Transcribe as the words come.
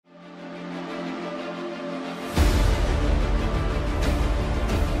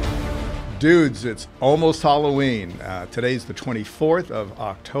Dudes, it's almost Halloween. Today's the 24th of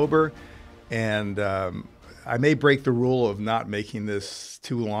October, and I may break the rule of not making this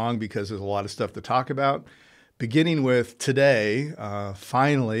too long because there's a lot of stuff to talk about. Beginning with today,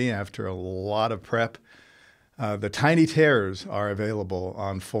 finally, after a lot of prep, the Tiny Terrors are available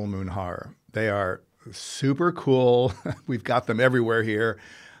on Full Moon Horror. They are super cool. We've got them everywhere here.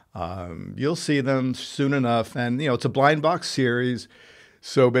 You'll see them soon enough, and it's a blind box series.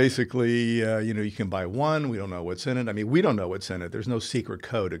 So basically, you can buy one. We don't know what's in it. I mean, we don't know what's in it. There's no secret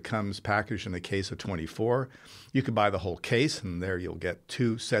code. It comes packaged in a case of 24. You can buy the whole case, and there you'll get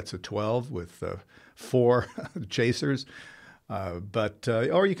 2 sets of 12 with 4 chasers.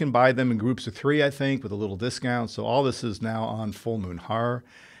 Or you can buy them in groups of 3, I think, with a little discount. So all this is now on Full Moon Horror,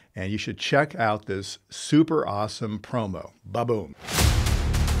 and you should check out this super awesome promo. Ba-boom.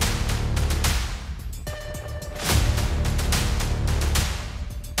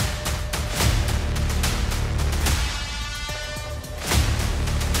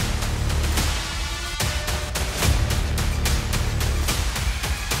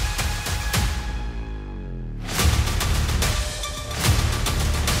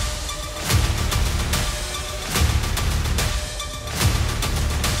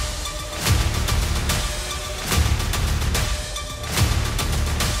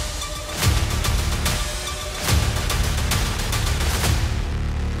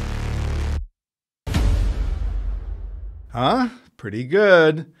 Pretty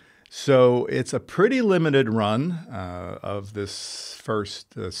good. So it's a pretty limited run of this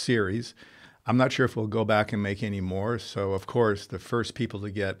first series. I'm not sure if we'll go back and make any more. So, of course, the first people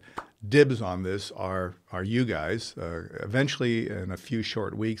to get dibs on this are you guys. Eventually, in a few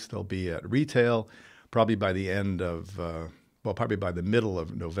short weeks, they'll be at retail, probably by the end of, probably by the middle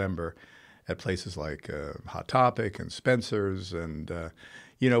of November at places like Hot Topic and Spencer's. And,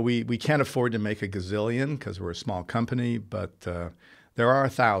 we can't afford to make a gazillion because we're a small company, but there are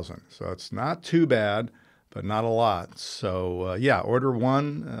 1,000. So it's not too bad, but not a lot. So, order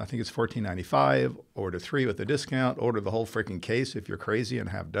 1. I think it's $14.95. Order 3 with a discount. Order the whole freaking case if you're crazy and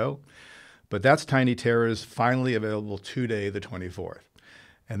have dough. But that's Tiny Terrors, finally available today, the 24th.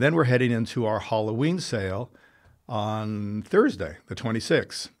 And then we're heading into our Halloween sale on Thursday, the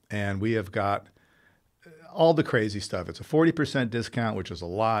 26th. And we have got all the crazy stuff. It's a 40% discount, which is a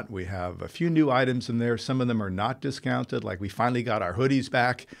lot. We have a few new items in there. Some of them are not discounted. Like we finally got our hoodies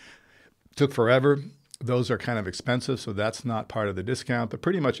back. Took forever. Those are kind of expensive, so that's not part of the discount. But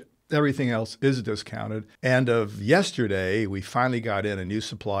pretty much everything else is discounted. And of yesterday, we finally got in a new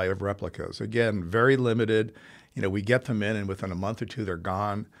supply of replicas. Again, very limited. We get them in, and within a month or two, they're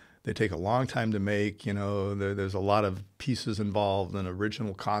gone. They take a long time to make. There's a lot of pieces involved in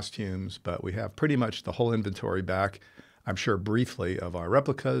original costumes, but we have pretty much the whole inventory back, I'm sure briefly, of our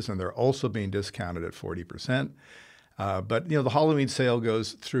replicas, and they're also being discounted at 40%. But the Halloween sale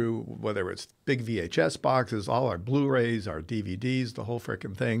goes through whether it's big VHS boxes, all our Blu-rays, our DVDs, the whole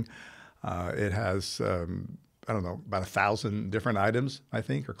frickin' thing. It has, about 1,000 different items, I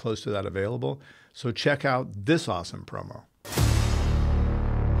think, or close to that available. So check out this awesome promo.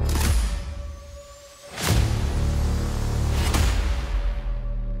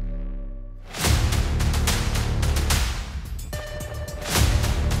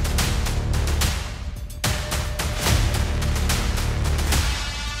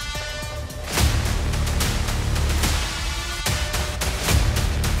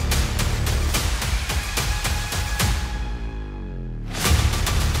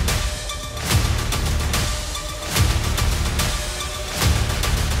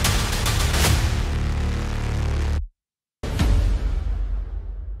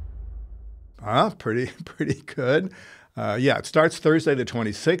 Pretty good. It starts Thursday the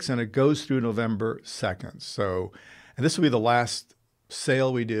 26th, and it goes through November 2nd. So, and this will be the last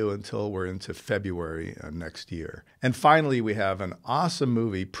sale we do until we're into February next year. And finally, we have an awesome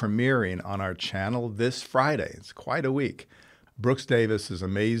movie premiering on our channel this Friday. It's quite a week. Brooks Davis is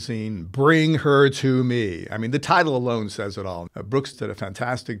amazing. Bring Her to Me. I mean, the title alone says it all. Brooks did a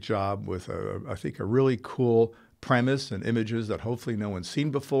fantastic job with, I think, a really cool premise and images that hopefully no one's seen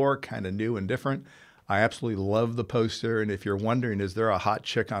before, kind of new and different. I absolutely love the poster, and if you're wondering, is there a hot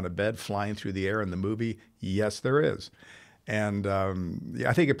chick on a bed flying through the air in the movie? Yes, there is. And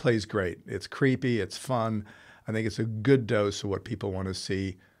I think it plays great. It's creepy, it's fun. I think it's a good dose of what people want to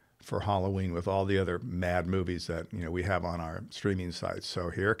see for Halloween with all the other mad movies that we have on our streaming sites. So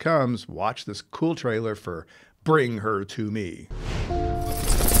here it comes. Watch this cool trailer for Bring Her to Me.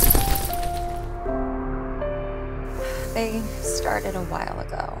 They started a while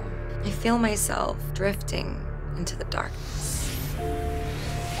ago. I feel myself drifting into the darkness.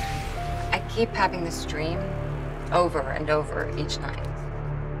 I keep having this dream over and over each night.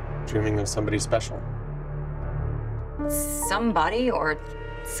 Dreaming of somebody special. Somebody or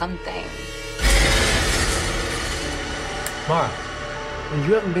something. Mara,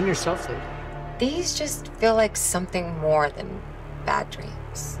 you haven't been yourself lately. These just feel like something more than bad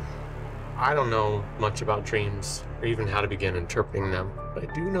dreams. I don't know much about dreams or even how to begin interpreting them, but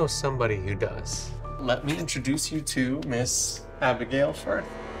I do know somebody who does. Let me introduce you to Miss Abigail Firth.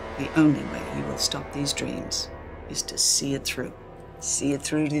 The only way you will stop these dreams is to see it through. See it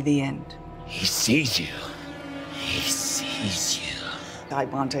through to the end. He sees you. He sees you. I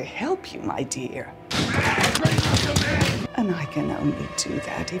want to help you, my dear. And I can only do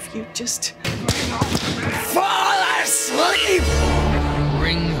that if you just Fall asleep!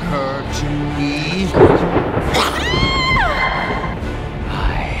 Bring her to me.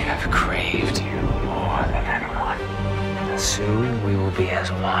 I have craved you more than anyone. Soon we will be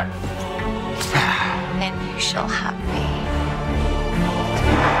as one. And you shall have me.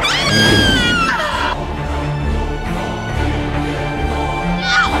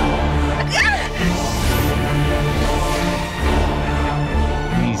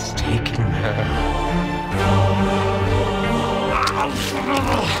 He's taking her.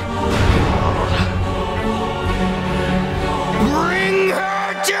 Bring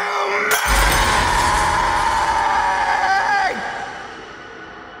her to me!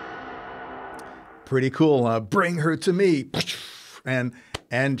 Pretty cool. Bring her to me.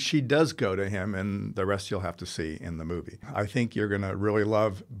 And she does go to him, and the rest you'll have to see in the movie. I think you're going to really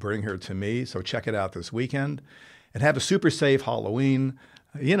love Bring Her to Me, so check it out this weekend. And have a super safe Halloween.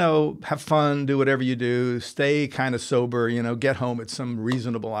 You know, have fun, do whatever you do, stay kind of sober, you know, get home at some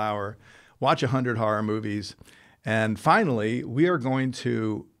reasonable hour, watch 100 horror movies. And finally, we are going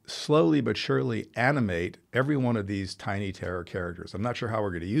to slowly but surely animate every one of these tiny terror characters. I'm not sure how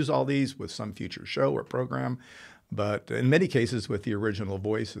we're going to use all these with some future show or program, but in many cases with the original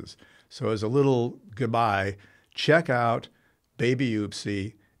voices. So as a little goodbye, check out Baby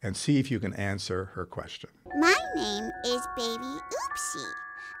Oopsie and see if you can answer her question. My name is Baby Oopsie.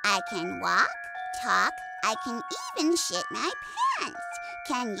 I can walk, talk, I can even shit my pants.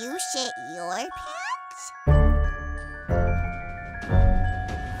 Can you shit your pants?